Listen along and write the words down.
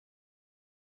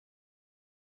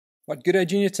What good day,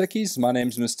 Junior Techies? My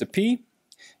name's Mr. P.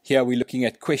 Here we're looking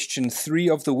at question 3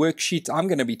 of the worksheet. I'm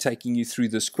going to be taking you through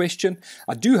this question.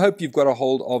 I do hope you've got a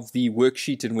hold of the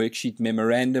worksheet and worksheet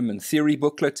memorandum and theory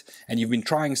booklet, and you've been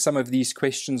trying some of these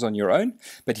questions on your own.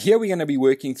 But here we're going to be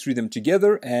working through them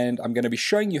together, and I'm going to be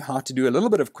showing you how to do a little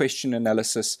bit of question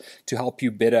analysis to help you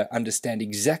better understand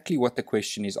exactly what the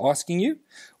question is asking you,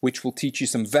 which will teach you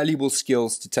some valuable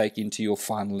skills to take into your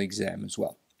final exam as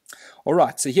well. All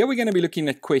right, so here we're going to be looking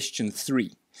at question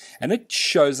 3, and it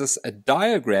shows us a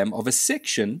diagram of a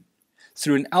section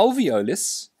through an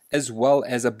alveolus as well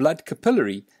as a blood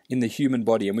capillary in the human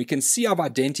body, and we can see I've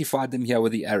identified them here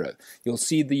with the arrow. You'll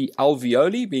see the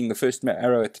alveoli being the first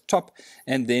arrow at the top,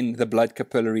 and then the blood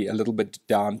capillary a little bit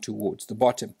down towards the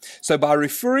bottom. So by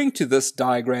referring to this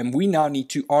diagram, we now need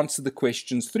to answer the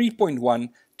questions 3.1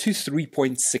 to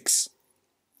 3.6.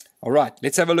 All right,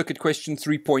 let's have a look at question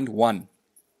 3.1.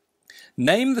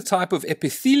 Name the type of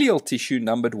epithelial tissue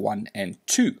numbered 1 and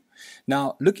 2.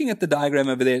 Now, looking at the diagram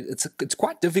over there, it's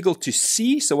quite difficult to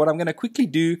see, so what I'm going to quickly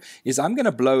do is I'm going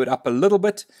to blow it up a little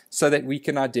bit so that we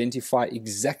can identify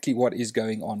exactly what is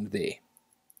going on there.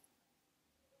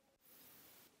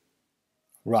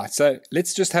 Right, so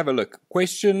let's just have a look.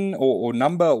 Question or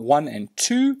number 1 and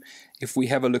 2, if we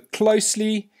have a look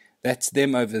closely, that's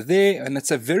them over there, and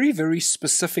it's a very, very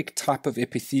specific type of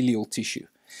epithelial tissue.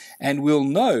 And we'll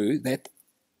know that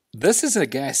this is a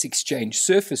gas exchange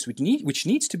surface which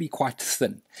needs to be quite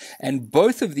thin. And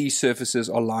both of these surfaces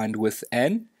are lined with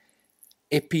an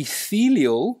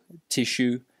epithelial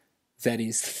tissue that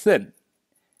is thin.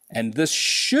 And this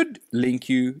should link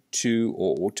you to,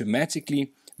 or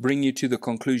automatically bring you to the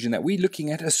conclusion that we're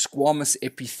looking at a squamous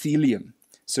epithelium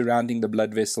surrounding the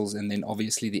blood vessels and then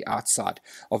obviously the outside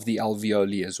of the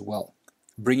alveoli as well,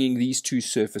 bringing these two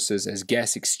surfaces as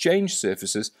gas exchange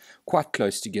surfaces quite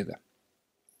close together.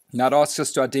 Now it asks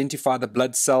us to identify the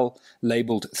blood cell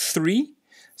labeled 3.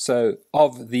 So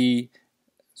of the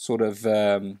sort of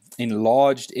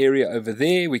enlarged area over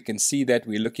there, we can see that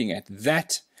we're looking at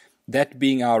that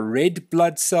being our red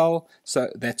blood cell. So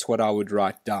that's what I would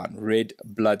write down, red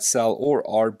blood cell or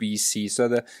RBC. So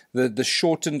the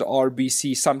shortened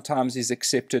RBC sometimes is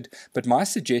accepted, but my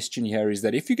suggestion here is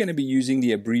that if you're going to be using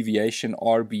the abbreviation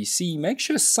RBC, make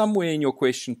sure somewhere in your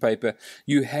question paper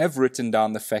you have written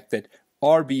down the fact that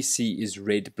RBC is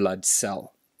red blood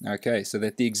cell. Okay, so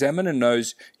that the examiner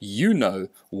knows you know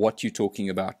what you're talking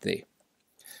about there.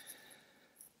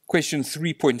 Question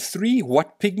 3.3,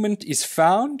 what pigment is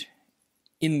found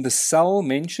in the cell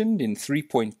mentioned in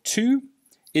 3.2?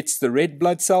 It's the red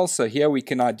blood cell, so here we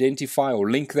can identify or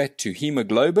link that to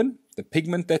hemoglobin, the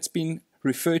pigment that's been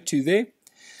referred to there.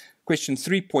 Question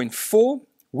 3.4,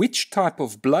 which type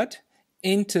of blood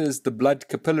enters the blood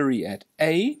capillary at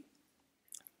A?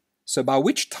 So by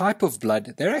which type of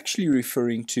blood, they're actually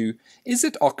referring to, is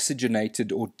it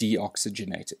oxygenated or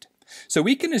deoxygenated? So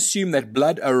we can assume that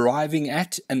blood arriving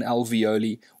at an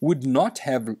alveoli would not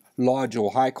have large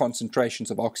or high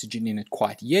concentrations of oxygen in it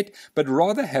quite yet, but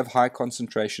rather have high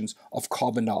concentrations of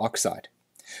carbon dioxide.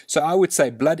 So I would say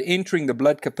blood entering the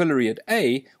blood capillary at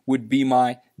A would be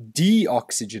my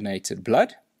deoxygenated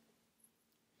blood,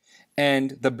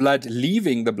 and the blood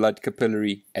leaving the blood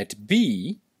capillary at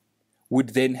B would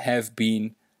then have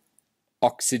been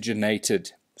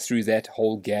oxygenated through that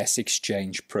whole gas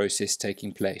exchange process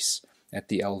taking place at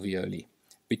the alveoli,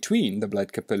 between the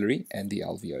blood capillary and the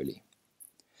alveoli.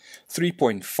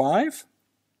 3.5,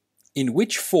 in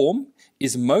which form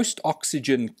is most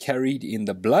oxygen carried in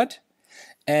the blood?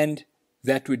 And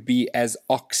that would be as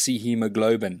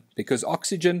oxyhemoglobin, because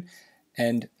oxygen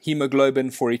and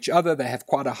hemoglobin for each other, they have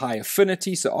quite a high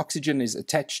affinity, so oxygen is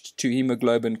attached to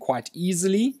hemoglobin quite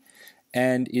easily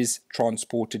and is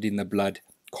transported in the blood,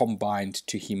 combined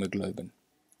to hemoglobin.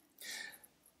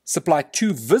 Supply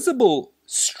 2 visible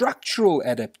structural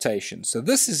adaptations. So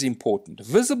this is important.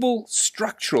 Visible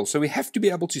structural. So we have to be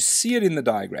able to see it in the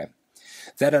diagram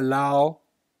that allow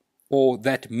or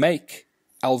that make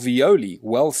alveoli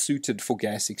well suited for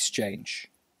gas exchange.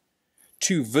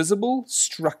 2 visible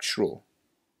structural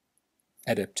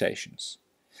adaptations.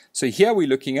 So here we're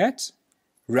looking at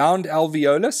round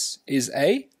alveolus is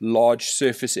a large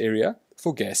surface area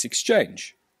for gas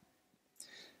exchange.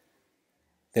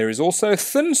 There is also a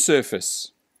thin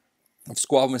surface of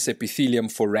squamous epithelium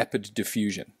for rapid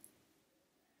diffusion.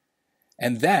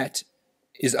 And that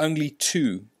is only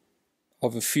 2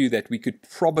 of a few that we could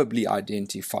probably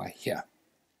identify here.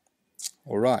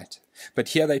 All right. But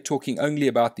here they're talking only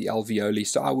about the alveoli,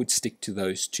 so I would stick to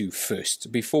those 2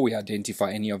 first before we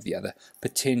identify any of the other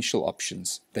potential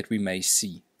options that we may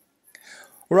see.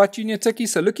 All right, Junior Tiki,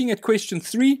 so looking at question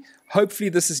 3, hopefully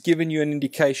this has given you an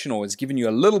indication or has given you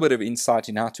a little bit of insight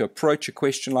in how to approach a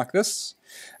question like this.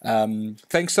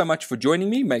 Thanks so much for joining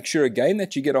me. Make sure again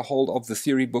that you get a hold of the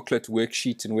theory booklet,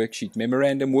 worksheet and worksheet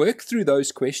memorandum. Work through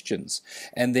those questions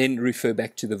and then refer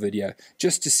back to the video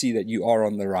just to see that you are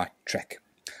on the right track.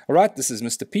 All right, this is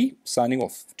Mr. P signing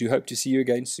off. Do hope to see you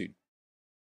again soon.